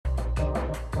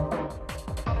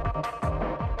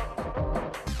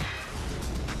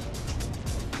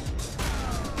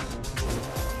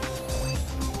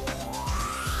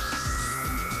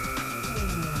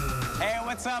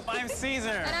What's up? I'm Caesar.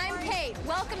 And I'm Kate.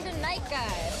 Welcome to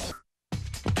Nightguide.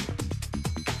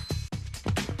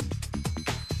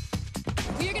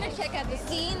 We're gonna check out the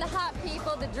scene, the hot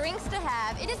people, the drinks to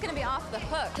have. It is gonna be off the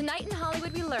hook. Tonight in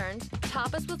Hollywood we learned,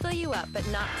 tapas will fill you up, but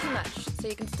not too much, so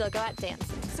you can still go out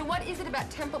dancing. So what is it about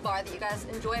Temple Bar that you guys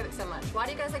enjoy it so much? Why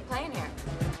do you guys like playing here?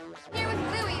 Here with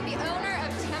Louie, the owner of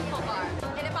Temple Bar.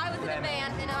 And if I was in a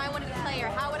band and I wanted to play here,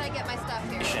 how would I get my stuff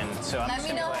here? So Let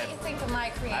me know what you think of my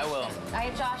creation. I will. I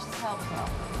have Josh's help.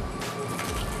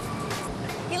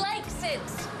 He likes it.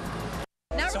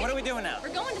 Now So what are we doing now?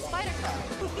 We're going to Spider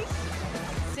Club.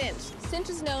 Cinch. Cinch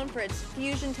is known for its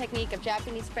fusion technique of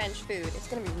Japanese-French food. It's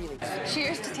going to be really good.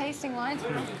 Cheers to tasting wines.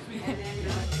 We had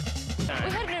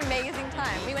an amazing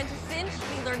time. We went to Cinch,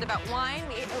 we learned about wine,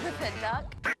 we ate overfed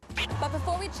duck. But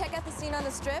before we check out the scene on the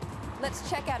strip, let's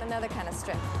check out another kind of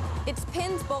strip. It's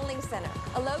Pin's Bowling Center,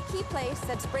 a low-key place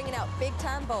that's bringing out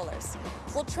big-time bowlers.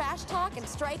 We'll trash talk and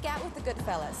strike out with the good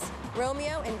fellas,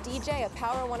 Romeo and DJ of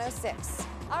Power 106.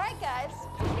 All right, guys.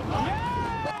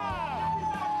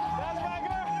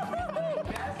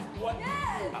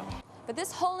 Yes! But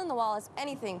this hole in the wall is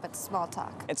anything but small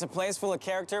talk. It's a place full of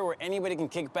character where anybody can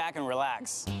kick back and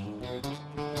relax.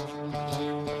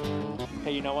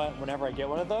 Hey, you know what? Whenever I get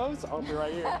one of those, I'll be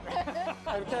right here.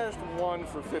 I've cashed one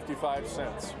for 55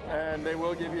 cents, and they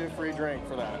will give you a free drink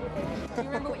for that. Do you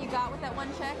remember what you got with that one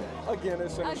check? A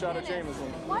Guinness and a shot of Guinness.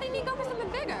 Jameson. Why didn't you go for something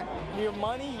bigger? Your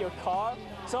money, your car.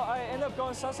 So I ended up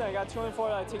going Sunset. I got a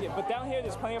 $204 ticket. But down here,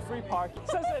 there's plenty of free parking.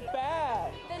 Sunset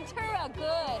bad. Ventura,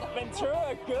 good.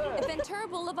 Ventura, good. If Ventura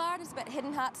Boulevard is about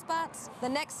hidden hot spots, the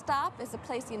next stop is a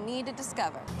place you need to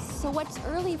discover. So what's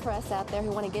early for us out there who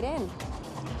want to get in?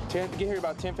 Get here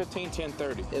about 10:15,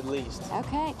 10:30 at least.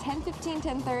 Okay, 10:15,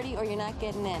 10:30, or you're not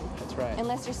getting in. That's right.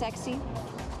 Unless you're sexy.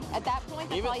 At that point,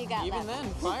 that's all you got Even left.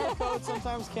 then, fire code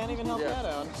sometimes can't even help that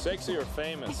out. Sexy or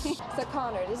famous? So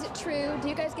Conrad, is it true? Do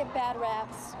you guys get bad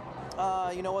raps?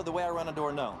 You know what? The way I run a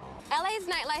door, no. LA's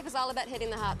nightlife is all about hitting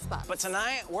the hot spots. But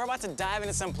tonight, we're about to dive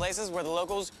into some places where the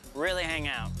locals really hang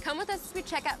out. Come with us as we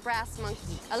check out Brass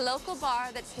Monkey, a local bar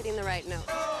that's hitting the right note.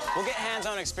 We'll get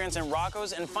hands-on experience in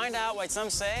Rocco's and find out why some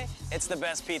say it's the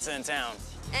best pizza in town.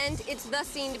 And it's the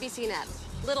scene to be seen at.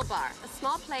 Little Bar, a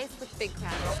small place with big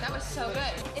crowds. That was so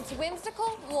good. It's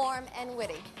whimsical, warm, and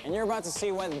witty. And you're about to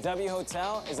see why the W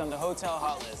Hotel is on the hotel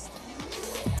hot list.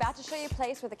 About to show you a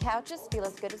place where the couches feel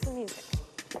as good as the music.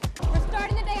 We're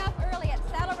starting the day off early at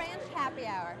Saddle Ranch Happy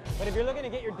Hour. But if you're looking to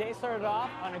get your day started off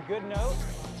on a good note,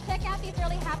 Check out these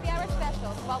early happy hour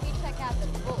specials while we check out the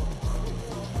pool.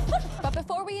 But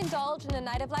before we indulge in a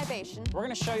night of libation, We're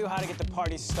gonna show you how to get the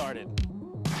party started.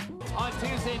 On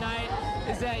Tuesday night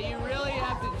is that you really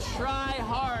have to try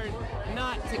hard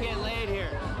not to get laid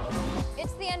here.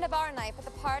 it's the end of our night, but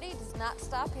the party does not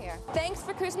stop here. Thanks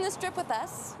for cruising the strip with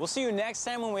us. We'll see you next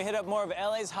time when we hit up more of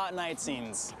LA's hot night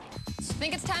scenes. I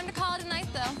think it's time to call it a night,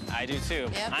 though. I do too.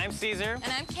 Yep. I'm Caesar.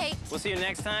 And I'm Kate. We'll see you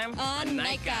next time On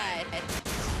Nightguide.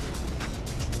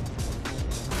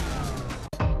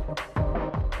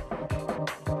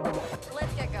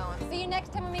 Let's get going. See you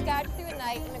next time when we guide you through a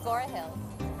night in Agora Hills.